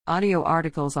Audio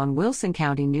articles on Wilson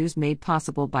County News made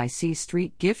possible by C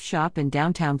Street Gift Shop in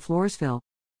downtown Floresville.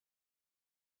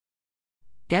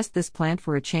 Guess this plant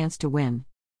for a chance to win.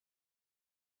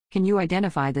 Can you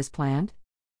identify this plant?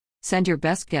 Send your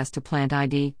best guess to Plant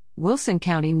ID, Wilson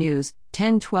County News,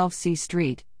 1012 C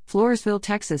Street, Floresville,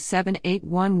 Texas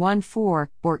 78114,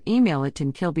 or email it to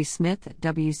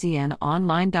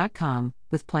kilbysmith@wcnonline.com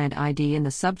with Plant ID in the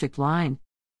subject line.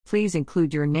 Please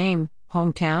include your name,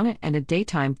 hometown, and a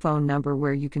daytime phone number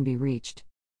where you can be reached.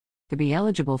 To be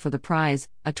eligible for the prize,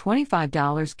 a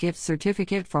 $25 gift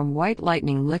certificate from White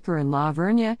Lightning Liquor in La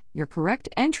Vernia, your correct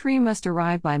entry must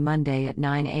arrive by Monday at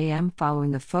 9 a.m.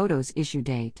 following the photo's issue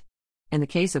date. In the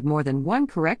case of more than one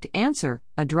correct answer,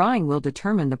 a drawing will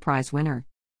determine the prize winner.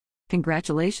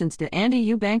 Congratulations to Andy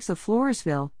Eubanks of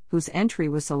Floresville, whose entry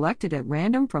was selected at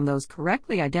random from those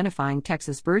correctly identifying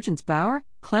Texas Virgin's Bauer,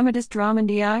 Clematis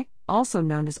Drummondii, also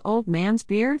known as Old Man's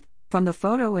Beard, from the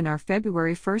photo in our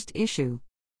February 1st issue.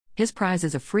 His prize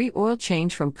is a free oil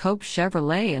change from Cope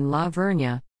Chevrolet in La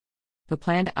Vernia. The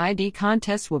Plant ID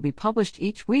contest will be published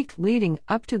each week leading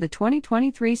up to the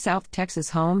 2023 South Texas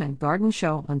Home and Garden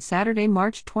Show on Saturday,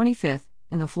 March 25th,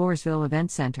 in the Floresville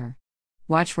Event Center.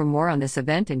 Watch for more on this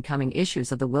event in coming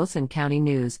issues of the Wilson County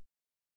News.